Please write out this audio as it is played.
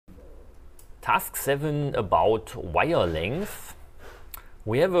Task 7 about wire length.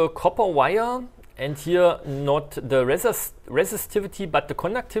 We have a copper wire, and here not the resistivity but the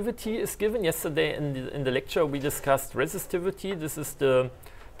conductivity is given. Yesterday in the lecture we discussed resistivity. This is the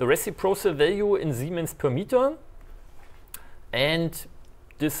reciprocal value in Siemens per meter, and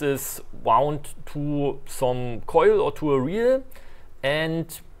this is wound to some coil or to a reel,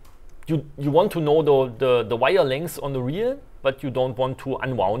 and you want to know the wire length on the reel, but you don't want to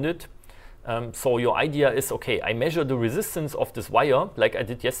unwound it. So your idea is, okay, I measure the resistance of this wire like I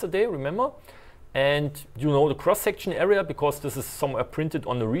did yesterday, remember? And you know the cross-section area because this is somewhere printed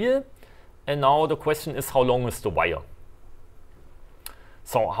on the reel. And now the question is, how long is the wire?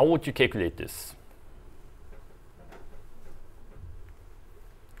 So how would you calculate this?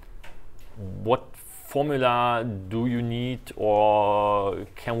 What formula do you need, or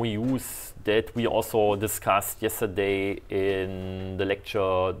can we use that we also discussed yesterday in the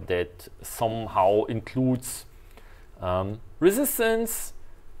lecture that somehow includes resistance,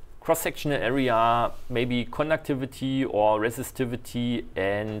 cross-sectional area, maybe conductivity or resistivity,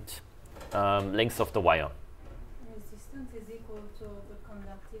 and length of the wire? Resistance is equal to the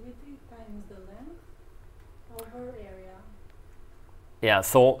conductivity times the length over area. Yeah,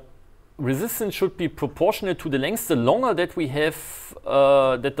 so resistance should be proportional to the length. The longer that we have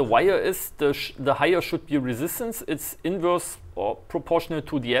that the wire is, the higher should be resistance. It's inverse or proportional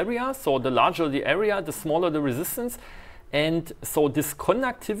to the area. So the larger the area, the smaller the resistance. And so this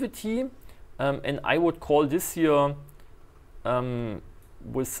conductivity, and I would call this here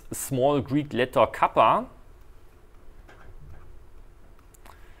with a small Greek letter kappa.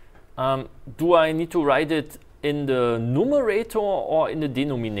 Do I need to write it in the numerator or in the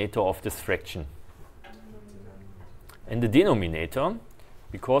denominator of this fraction? In the denominator,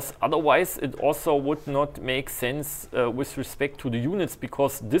 because otherwise it also would not make sense with respect to the units,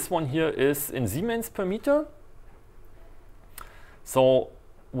 because this one here is in Siemens per meter. So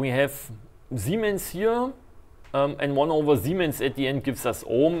we have Siemens here, and 1 over Siemens at the end gives us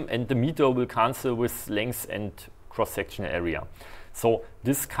ohm, and the meter will cancel with length and cross-sectional area. So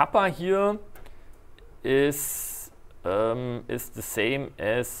this kappa here is the same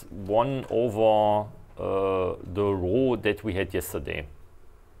as 1 over the rho that we had yesterday,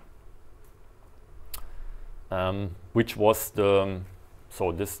 which was the,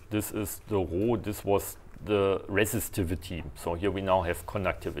 so this is the rho, this was the resistivity. So here we now have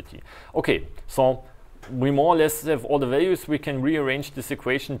conductivity. Okay, so we more or less have all the values. We can rearrange this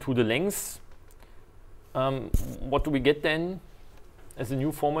equation to the lengths. What do we get then as a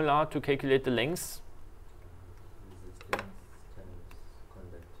new formula to calculate the lengths?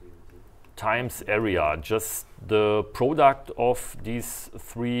 Times area, just the product of these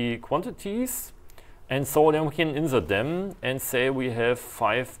three quantities. And so then we can insert them and say we have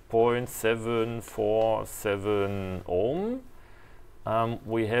 5.747 ohm.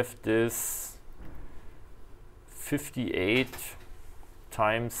 We have this 58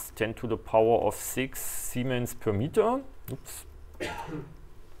 times 10 to the power of 6 Siemens per meter. Oops.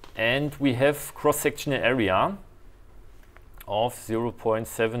 And we have cross-sectional area of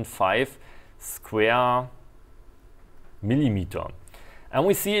 0.75 square millimeter. And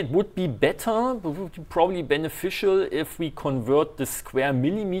we see it would be better, but would be probably beneficial if we convert the square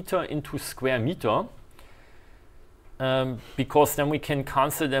millimeter into square meter, because then we can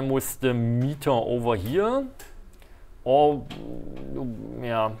cancel them with the meter over here. Or,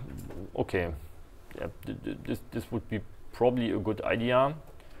 yeah, okay, yeah, this would be probably a good idea.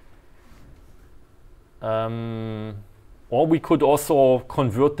 Or we could also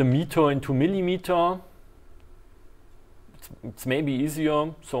convert the meter into millimeter. It's maybe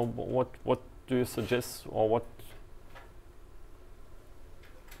easier. So what do you suggest, or what?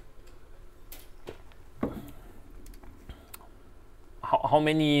 How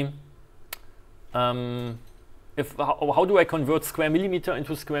many? How do I convert square millimeter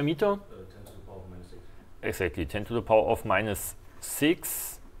into square meter? 10 to the power of minus 6. Exactly, 10 to the power of minus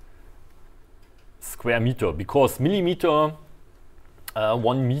 6 square meter, because millimeter,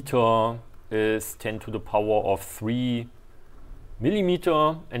 1 meter is 10 to the power of 3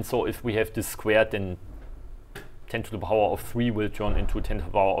 millimeter, and so if we have this squared, then 10 to the power of 3 will turn into 10 to the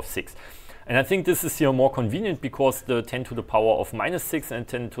power of 6. And I think this is here more convenient, because the 10 to the power of minus 6 and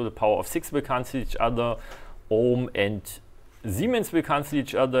 10 to the power of 6 will cancel each other, ohm and Siemens will cancel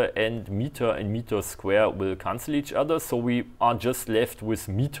each other, and meter square will cancel each other. So we are just left with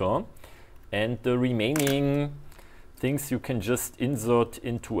meter, and the remaining things you can just insert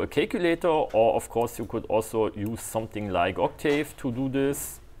into a calculator, or of course you could also use something like Octave to do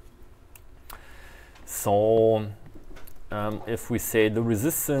this. So if we say the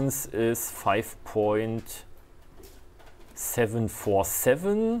resistance is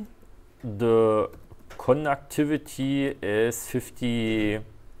 5.747, the conductivity is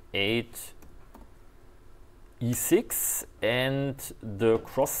 58 E6, and the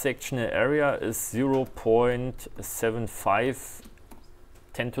cross-sectional area is 0.75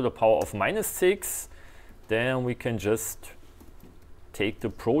 10 to the power of -6, then we can just take the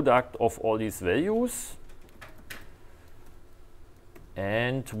product of all these values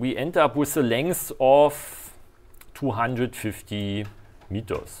and we end up with a length of 250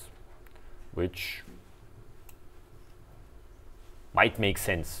 meters, which might make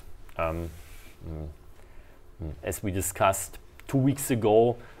sense. As we discussed 2 weeks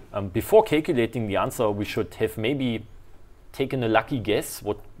ago, before calculating the answer, we should have maybe taken a lucky guess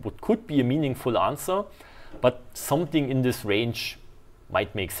what could be a meaningful answer, but something in this range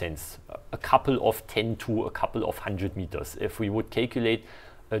might make sense. A couple of 10 to a couple of 100 meters. If we would calculate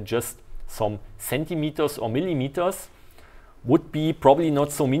just some centimeters or millimeters, would be probably not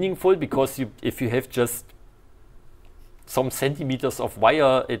so meaningful, because if you have just some centimeters of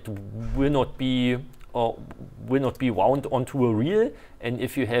wire, it will not be wound onto a reel, and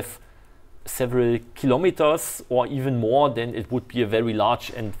if you have several kilometers or even more, then it would be a very large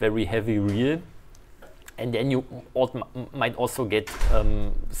and very heavy reel, and then you might also get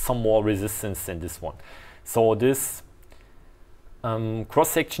some more resistance than this one. So this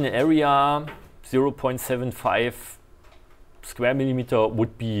cross-sectional area 0.75 square millimeter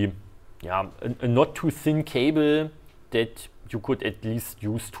would be a not too thin cable that you could at least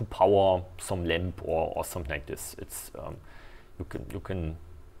use to power some lamp or something like this. It's you can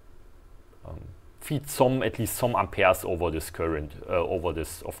feed at least some amperes over this current,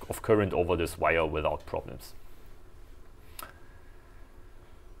 current over this wire without problems.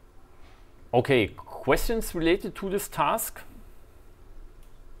 Okay, questions related to this task?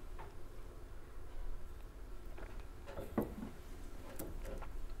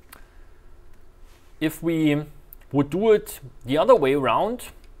 If we would do it the other way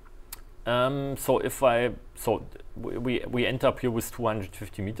around, we end up here with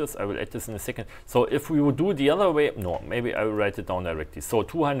 250 meters. I will add this in a second. So if we would do the other way, no, maybe I will write it down directly. So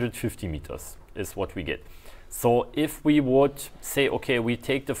 250 meters is what we get. So if we would say, okay, we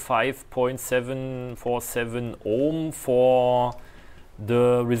take the 5.747 ohm for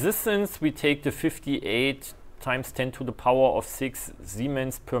the resistance, we take the 58 times 10 to the power of 6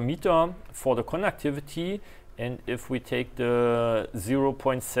 Siemens per meter for the conductivity, and if we take the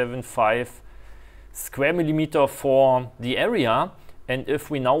 0.75 square millimeter for the area, and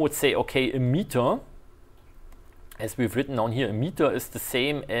if we now would say, okay, a meter, as we've written down here, a meter is the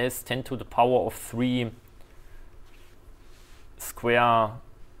same as 10 to the power of 3 square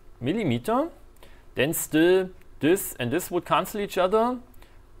millimeter, then still this and this would cancel each other.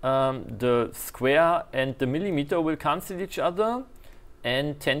 The square and the millimeter will cancel each other,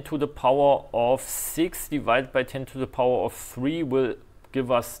 and 10 to the power of 6 divided by 10 to the power of 3 will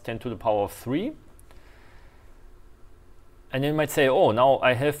give us 10 to the power of 3. And you might say, oh, now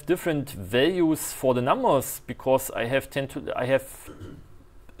I have different values for the numbers, because I have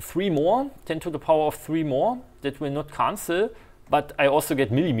 3 more, 10 to the power of 3 more, that will not cancel, but I also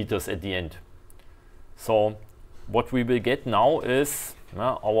get millimeters at the end. So what we will get now is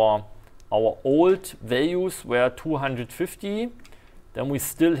our old values were 250, then we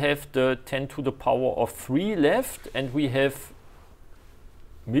still have the 10 to the power of 3 left, and we have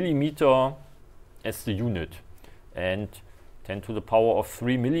millimeter as the unit. And 10 to the power of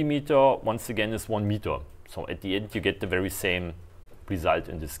 3 millimeter, once again, is 1 meter. So at the end, you get the very same result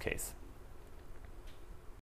in this case.